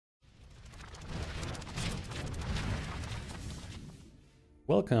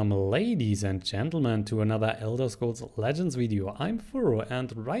Welcome, ladies and gentlemen, to another Elder Scrolls Legends video. I'm Furo,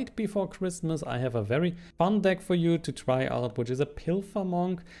 and right before Christmas I have a very fun deck for you to try out, which is a Pilfer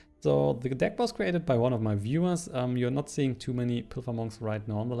Monk. So the deck was created by one of my viewers. You're not seeing too many Pilfer Monks right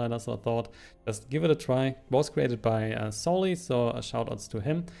now on the ladder, so I thought just give it a try. It was created by Soli, so shout outs to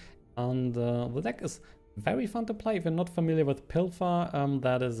him. And the deck is very fun to play. If you're not familiar with Pilfer,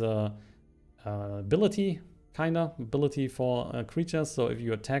 that is a ability for creatures. So if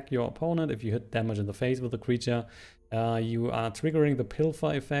you attack your opponent, if you hit damage in the face with the creature, you are triggering the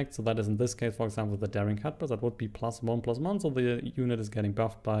Pilfer effect. So that is in this case, for example, the Daring Cutpurse, that would be +1/+1. So the unit is getting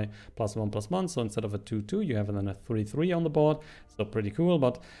buffed by +1/+1. So instead of a 2/2, you have then a 3/3 on the board. So pretty cool.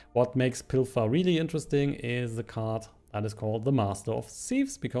 But what makes Pilfer really interesting is the card that is called the Master of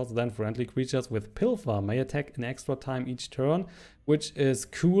Thieves, because then friendly creatures with Pilfer may attack an extra time each turn, which is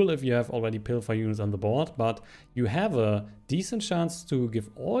cool if you have already Pilfer units on the board, but you have a decent chance to give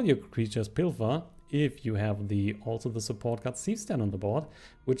all your creatures Pilfer if you have also the support card Thieves Den on the board,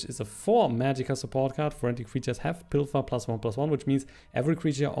 which is a 4 Magicka support card. Friendly creatures have Pilfer +1/+1, which means every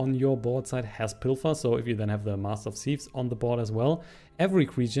creature on your board side has Pilfer. So if you then have the Master of Thieves on the board as well, every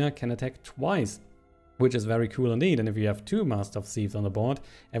creature can attack twice, which is very cool indeed. And if you have 2 Master of Thieves on the board,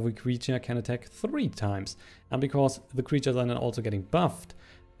 every creature can attack 3 times. And because the creatures are then also getting buffed,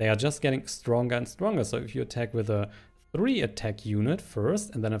 they are just getting stronger and stronger. So if you attack with a 3 attack unit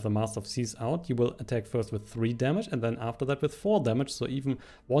first, and then have the Master of Thieves out, you will attack first with 3 damage, and then after that with 4 damage. So even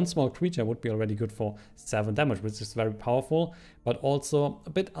one small creature would be already good for 7 damage, which is very powerful, but also a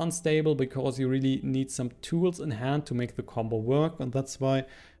bit unstable because you really need some tools in hand to make the combo work. And that's why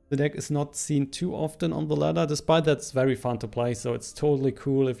the deck is not seen too often on the ladder, despite that it's very fun to play. So it's totally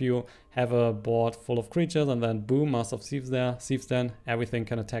cool if you have a board full of creatures and then boom, Master of Thieves there, Thieves Den, everything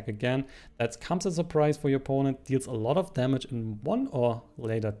can attack again. That comes as a surprise for your opponent, deals a lot of damage in 1 or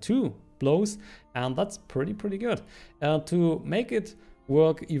later 2 blows, and that's pretty good. To make it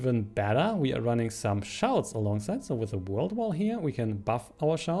work even better, we are running some shouts alongside. So with the World Wall here, we can buff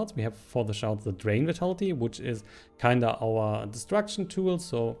our shouts. We have for the shouts the Drain Vitality, which is kinda our destruction tool.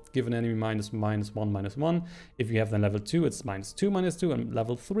 So give an enemy -1/-1. If you have then level 2, it's -2/-2, and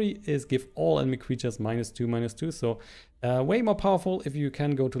level 3 is give all enemy creatures -2/-2. So way more powerful if you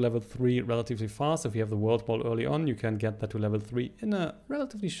can go to level 3 relatively fast. If you have the World Wall early on, you can get that to level 3 in a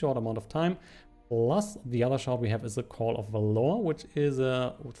relatively short amount of time. Plus, the other shout we have is a Call of Valor, which is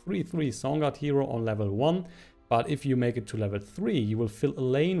a 3/3 Songguard hero on level 1. But if you make it to level 3, you will fill a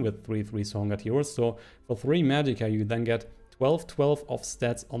lane with 3/3 Songguard heroes. So for 3 Magicka, you then get 12/12 of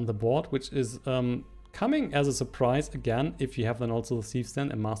stats on the board, which is coming as a surprise again if you have then also the Thieves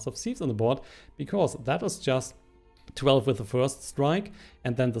Den and Master of Thieves on the board, because that is just 12 with the first strike,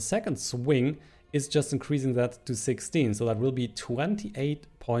 and then the second swing is just increasing that to 16. So that will be 28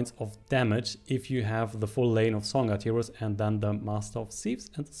 points of damage if you have the full lane of Songguard heroes and then the Master of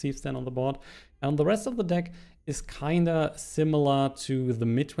Thieves and the Thieves Den on the board. And the rest of the deck is kinda similar to the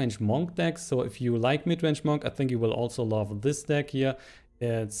mid-range Monk deck. So if you like mid-range Monk, I think you will also love this deck here.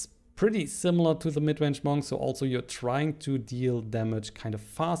 It's pretty similar to the mid-range Monk. So also you're trying to deal damage kind of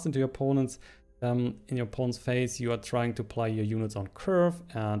fast into your opponents. In your opponent's face, you are trying to play your units on curve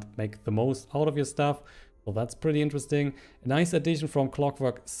and make the most out of your stuff. So that's pretty interesting. A nice addition from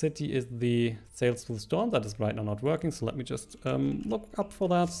Clockwork City is the Sail Through Storm. That is right now not working, so let me just look up for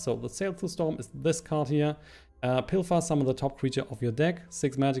that. So the Sail Through Storm is this card here. Pilfer, summon the top creature of your deck.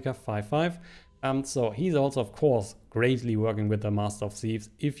 6 Magicka, 5/5. So he's also, of course, greatly working with the Master of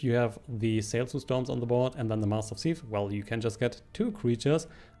Thieves. If you have the Sail Through Storms on the board and then the Master of Thieves, well, you can just get 2 creatures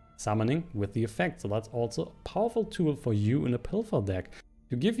summoning with the effect. So that's also a powerful tool for you in a Pilfer deck.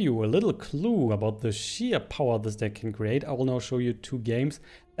 To give you a little clue about the sheer power this deck can create, I will now show you 2 games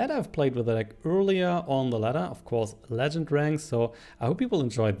that I've played with the deck earlier on the ladder, of course legend ranks. So I hope you will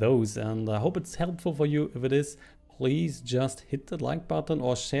enjoy those, and I hope it's helpful for you. If it is, please just hit the like button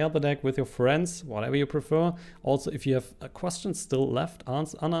or share the deck with your friends, whatever you prefer. Also, if you have questions still left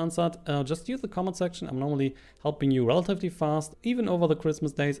unanswered, just use the comment section. I'm normally helping you relatively fast. Even over the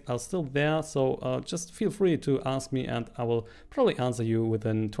Christmas days, I'm still there. So just feel free to ask me and I will probably answer you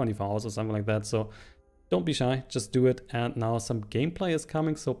within 24 hours or something like that. So don't be shy, just do it. And now some gameplay is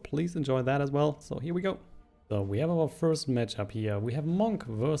coming, so please enjoy that as well. So here we go. So we have our first matchup here. We have Monk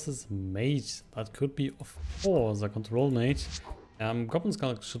versus Mage. That could be, of course, a control mage. Goblin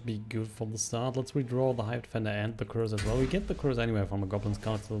Skulk should be good from the start. Let's redraw the Hive Defender and the curse as well. We get the curse anyway from a Goblin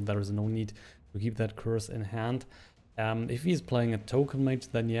Skulk, so there is no need to keep that curse in hand. If he's playing a token mage,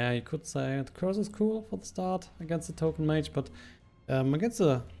 then yeah, you could say the curse is cool for the start against the token mage, but Against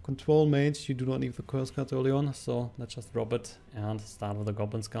a control mage, you do not need the curse cards early on, so let's just drop it and start with the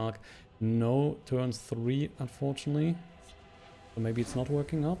Goblin Skulk. No turns 3, unfortunately. So maybe it's not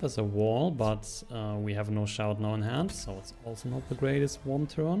working out. There's a wall, but we have no shout now in hand, so it's also not the greatest one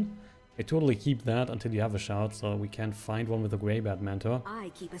turn. I totally keep that until you have a shout, so we can find one with a Greybeard Mentor.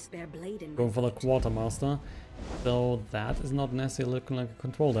 I keep a spare blade in Going for the Quartermaster. So that is not necessarily looking like a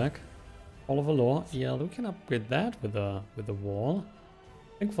control deck. Call of Valor, yeah, we can upgrade that with a wall.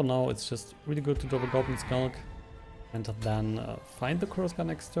 I think for now it's just really good to drop a Goblin Skulk and then find the curse card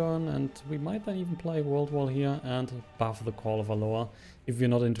next turn, and we might then even play World Wall here and buff the Call of Valor if we're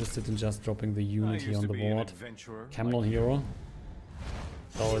not interested in just dropping the unit here on the board. Camelon Hero.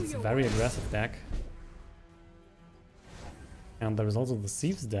 So it's a very aggressive deck. And there is also the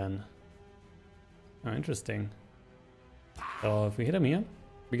Thieves Den. Oh, interesting. So if we hit him here,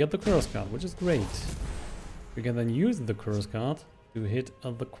 we get the curse card, which is great. We can then use the curse card to hit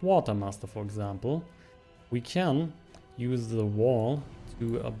the Quartermaster, for example. We can use the wall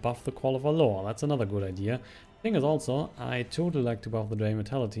to buff the Call of Valor. That's another good idea. Thing is also, I totally like to buff the Drain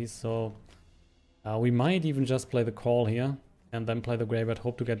Vitality, so we might even just play the Call here and then play the Greybeard,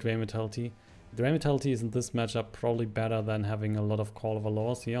 hope to get Drain Vitality. Drain Vitality is in this matchup probably better than having a lot of Call of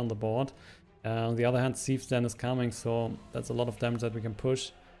Valors here on the board. On the other hand, Thieves Den is coming, so that's a lot of damage that we can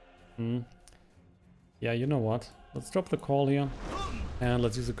push. Yeah, you know what? Let's drop the Call here and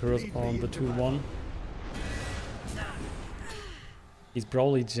let's use a curse on the 2-1. He's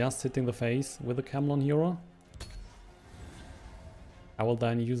probably just hitting the face with the Camelon Hero. I will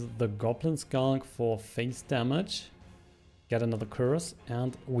then use the Goblin Skulk for face damage. Get another curse,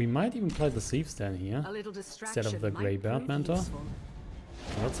 and we might even play the Thieves Den here instead of the Greybeard Mentor.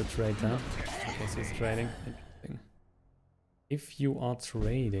 Oh, that's a trade then. Okay, so he's trading. Interesting. If you are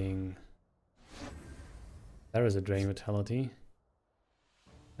trading, there is a Drain Vitality.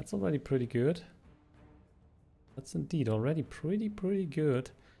 That's already pretty good. That's indeed already pretty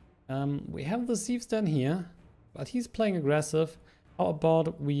good. We have the Thieves Den here, but he's playing aggressive. How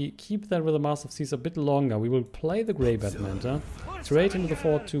about we keep that with the Master of Thieves a bit longer? We will play the Greybeard Mentor, trade into the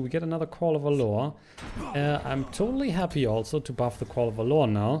 4-2, we get another Call of Valor. I'm totally happy also to buff the Call of Valor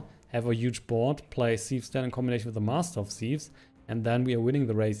now, have a huge board, play Thieves Den in combination with the Master of Thieves, and then we are winning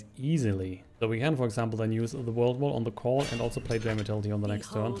the race easily. So we can, for example, then use the World Wall on the Call and also play Drain Vitality on the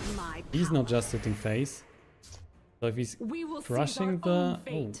next turn. He's not just sitting face. So if he's crushing the...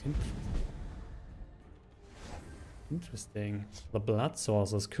 Oh, interesting. The Blood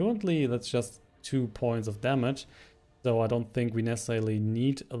Sources. Currently, that's just 2 points of damage. So I don't think we necessarily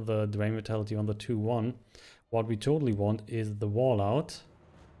need the Drain Vitality on the 2-1. What we totally want is the Wall out.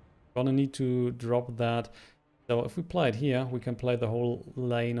 Gonna need to drop that. So if we play it here, we can play the whole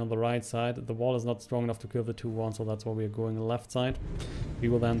lane on the right side. The wall is not strong enough to kill the 2-1, so that's why we are going left side. We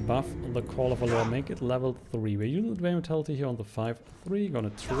will then buff the Call of Valor, make it level 3. We're using the Drain Vitality here on the 5-3, gonna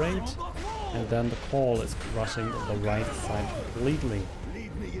trade. And then the Call is crushing the right side completely.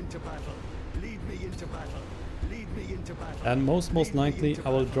 Lead me into battle. Lead me into battle. Lead me into battle. And most likely I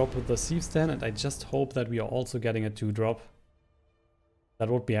will drop with the Thieves Den, and I just hope that we are also getting a 2-drop. That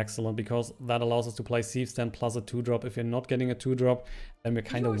would be excellent, because that allows us to play Thieves Den plus a 2-drop. If you're not getting a 2-drop, then we're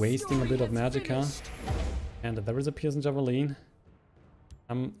kind of wasting a bit of Magicka. And there is a Piercing Javelin.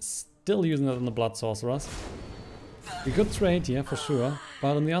 I'm still using it on the Blood Sorcerers. We could trade here for sure,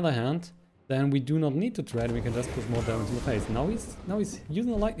 but on the other hand, then we do not need to trade. We can just put more damage in the face. Now he's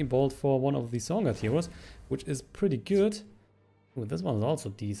using a Lightning Bolt for one of the Songard heroes, which is pretty good. Ooh, this one is also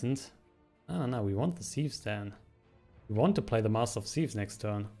decent. Ah, no, we want the Thieves Den. We want to play the Master of Thieves next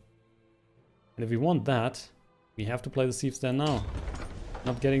turn. And if we want that, we have to play the Thieves Den now.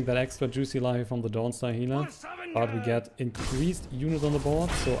 Not getting that extra juicy life from the Dawnstar Healer, but we get increased units on the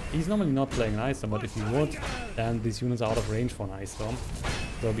board. So he's normally not playing an Ice Storm, but if he would, then these units are out of range for an Ice Storm.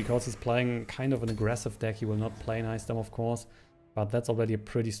 So because he's playing kind of an aggressive deck, he will not play an Ice Storm, of course. But that's already a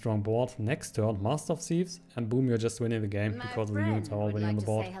pretty strong board. Next turn, Master of Thieves, and boom, you're just winning the game because the units are already on the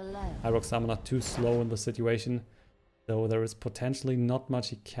board. Hyrok Summoner too slow in the situation. So there is potentially not much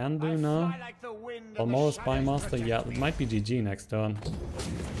he can do now. Balmora Spymaster, yeah, it might be GG next turn.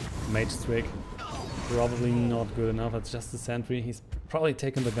 Mage Trick, probably not good enough. It's just the sentry. He's probably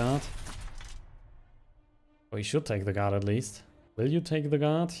taken the guard. Or he should take the guard at least. Will you take the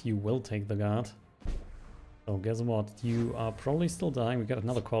guard? You will take the guard. So guess what? You are probably still dying. We got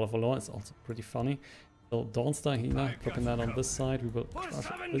another Call of Valor. It's also pretty funny. So Dawnstar Healer, dropping that on this side. We will crush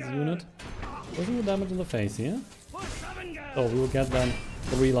this unit. Doesn't do damage in the face here. So we will get then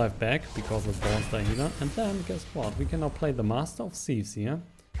 3 life back because of Dawnstar Healer. And then guess what? We can now play the Master of Thieves here.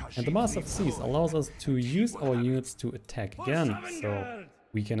 And the Master of Thieves allows us to use our units to attack again. So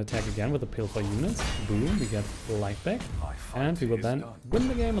we can attack again with the Pilfer units. Boom, we get life back. And we will then win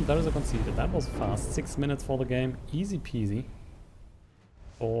the game, and there is a conceded. That was fast. 6 minutes for the game. Easy peasy.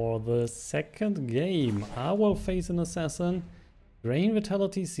 For the second game, I will face an assassin. Drain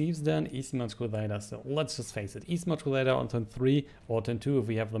Vitality, Thieves Den, Eastmarch Crusader. So let's just face it. Eastmarch Crusader on turn 3 or turn 2 if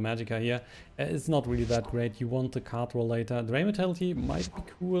we have the Magicka here. It's not really that great. You want the card roll later. Drain Vitality might be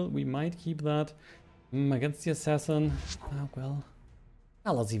cool. We might keep that. Against the assassin. Well,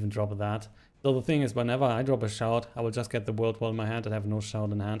 let's even drop that. So the thing is, whenever I drop a shout, I will just get the World Wall in my hand and have no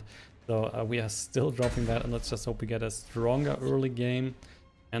shout in hand. So we are still dropping that, and let's just hope we get a stronger early game.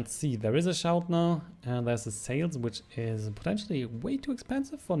 And see, there is a shout now, and there's a sales, which is potentially way too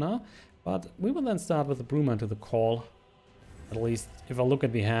expensive for now. But we will then start with the Bruma to the call. At least, if I look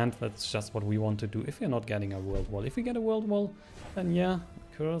at the hand, that's just what we want to do if we're not getting a World Wall. If we get a World Wall, then yeah,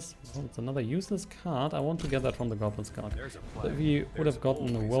 Curse. Well, it's another useless card. I want to get that from the Goblin Skulk. So if we would have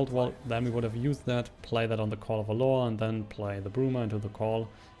gotten a World Wall, then we would have used that, play that on the Call of Valor, and then play the Bruma into the call,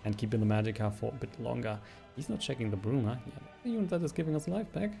 and keep in the Magicka for a bit longer. He's not checking the Bruma. Yeah, the unit that is giving us life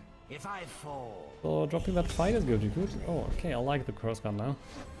back. If I fall. So dropping that fight is good. Oh, okay, I like the Curse card now.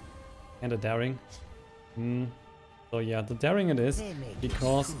 And a Daring. So yeah, the Daring it is,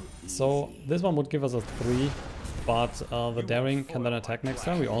 because so this one would give us a 3, but the Daring can then attack next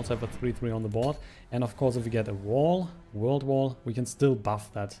turn. We also have a 3/3 on the board, and of course if we get a wall, World Wall, we can still buff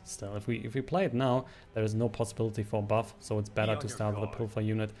that still. If we play it now, there is no possibility for buff, so it's better to start with a Pilfer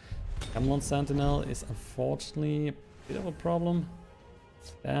unit. Camelon Sentinel is unfortunately a bit of a problem.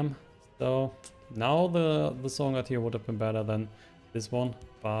 Damn. So now the Songard here would have been better than this one,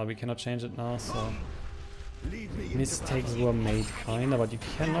 but we cannot change it now, so mistakes were made kinda, but you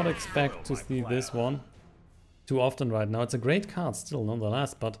cannot expect to see this one too often right now. It's a great card still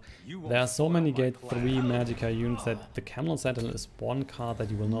nonetheless, but there are so many Gate 3 Magicka units that the Camelon Sentinel is one card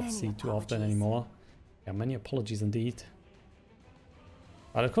that you will not see too often anymore. Yeah, many apologies indeed.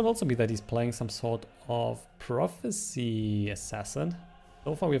 But it could also be that he's playing some sort of Prophecy Assassin.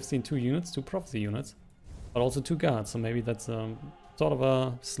 So far we have seen 2 units, 2 Prophecy units, but also 2 guards, so maybe that's sort of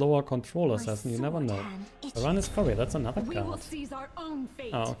a slower control assassin, you never know. Ahnassi Courier, that's another card.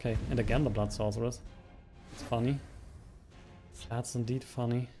 Oh, okay, and again the Blood Sorceress. It's funny. That's indeed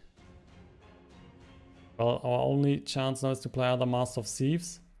funny. Well, our only chance now is to play either Master of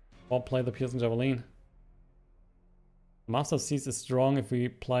Thieves or play the Piercing Javelin. Master of Thieves is strong if we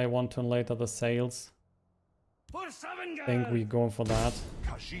play 1 turn later the Sails. I think we're going for that.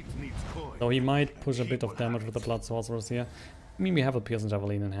 So he might push a bit of damage with the Blood Sorceress here. I mean, we have a Piercing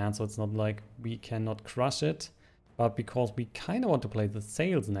Javelin in hand, so it's not like we cannot crush it. But because we kind of want to play the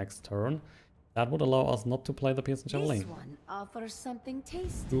Sails next turn, that would allow us not to play the Piercing Javelin.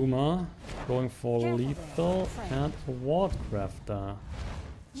 Bruma going for lethal and a Wardcrafter.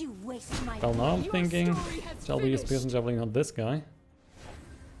 Well, now I'm thinking, shall we use Piercing Javelin on this guy?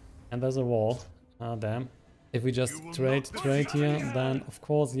 And there's a wall. Ah, damn. If we just trade here, then of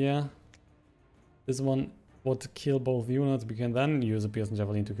course, yeah. This one would kill both units. We can then use a Piercing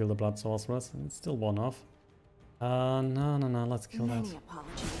Javelin to kill the Blood Sorceress. It's still one off. No, let's kill that.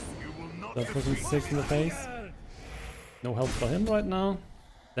 They're pushing 6 in the face. No help for him right now.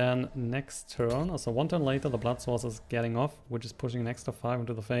 Then next turn, so 1 turn later, the Blood Sorceress is getting off, which is pushing an extra 5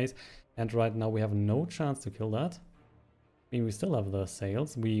 into the face. And right now we have no chance to kill that. I mean, we still have the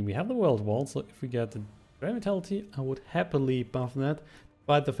Sails. We have the World Wall, so if we get the Drain Vitality, I would happily buff that,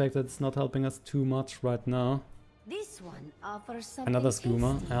 despite the fact that it's not helping us too much right now. This one offers another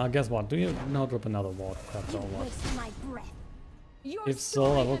Skooma. Guess what? Do you now drop another Wardcrafter or what? If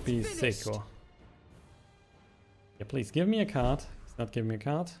so, that would be sick. Or... yeah, please give me a card. He's not giving me a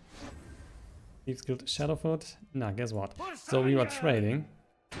card. Thieves Guild Shadowfoot. Nah, guess what? So we were trading.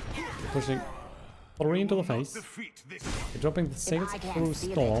 We're pushing 3 into the face. We're dropping the Sails through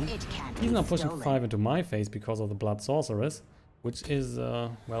Storm. He's now pushing 5 into my face because of the Blood Sorceress, which is,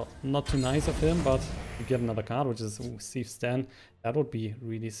 well, not too nice of him, but we get another card, which is Thieves Den. That would be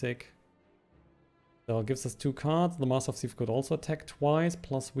really sick. So it gives us 2 cards. The Master of Thieves could also attack twice,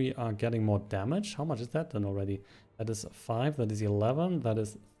 plus we are getting more damage. How much is that then already? That is 5, that is 11, that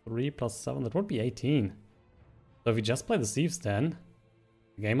is 3 plus 7, that would be 18. So if we just play the Thieves Den,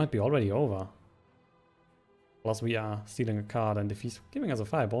 the game might be already over. Plus we are stealing a card, and if he's giving us a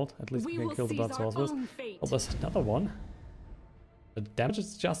Firebolt, at least we can kill the Blood Sorceress. Oh, there's another one. The damage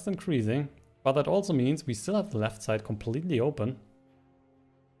is just increasing, but that also means we still have the left side completely open.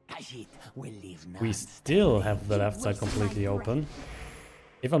 We still have the left side completely open.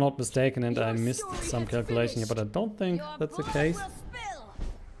 If I'm not mistaken, and I missed some calculation here, but I don't think that's the case.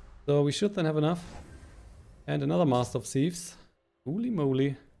 So we should then have enough. And another Master of Thieves. Holy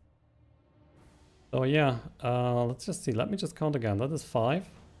moly. So yeah, let's just see. Let me just count again. That is 5.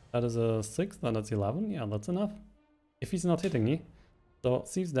 That is a 6. Then that's 11. Yeah, that's enough. If he's not hitting me. So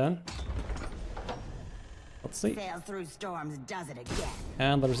Thieves Den. Let's see. Sail through storms does it again.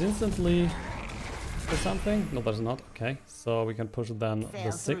 And there's instantly something. No, there's not. Okay, so we can push it then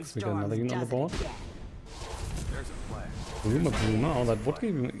the 6. We get another unit on the board. Bruma. Oh, that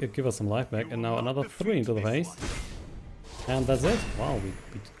would give us some life back. And now another 3 into the face. And that's it. Wow, we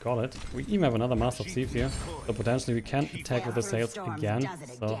got it. We even have another Master of Thieves here. So potentially we can attack with the sails again.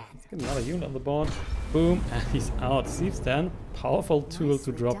 So let's get another unit on the board. Boom, and he's out. Thieves Den, powerful tool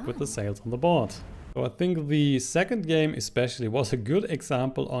to drop with the sails on the board. So I think the second game especially was a good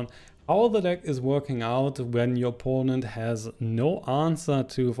example on how the deck is working out when your opponent has no answer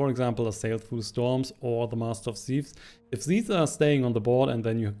to, for example, a Sail Through Storms or the Master of Thieves. If these are staying on the board and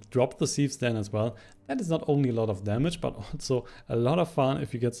then you drop the Thieves Den as well, that is not only a lot of damage, but also a lot of fun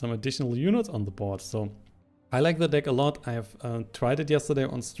if you get some additional units on the board. So I like the deck a lot. I have tried it yesterday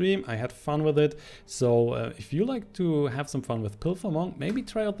on stream. I had fun with it. So if you like to have some fun with Pilfer Monk, maybe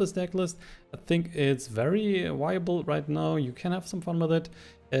try out this deck list. I think it's very viable right now. You can have some fun with it.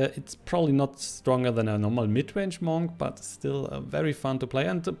 It's probably not stronger than a normal mid-range monk, but still very fun to play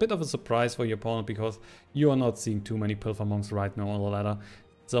and a bit of a surprise for your opponent because you are not seeing too many Pilfer Monks right now on the ladder.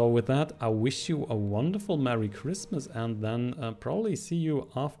 So with that, I wish you a wonderful Merry Christmas and then probably see you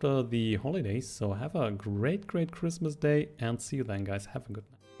after the holidays. So have a great Christmas day and see you then, guys. Have a good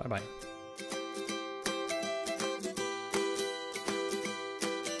night. Bye-bye.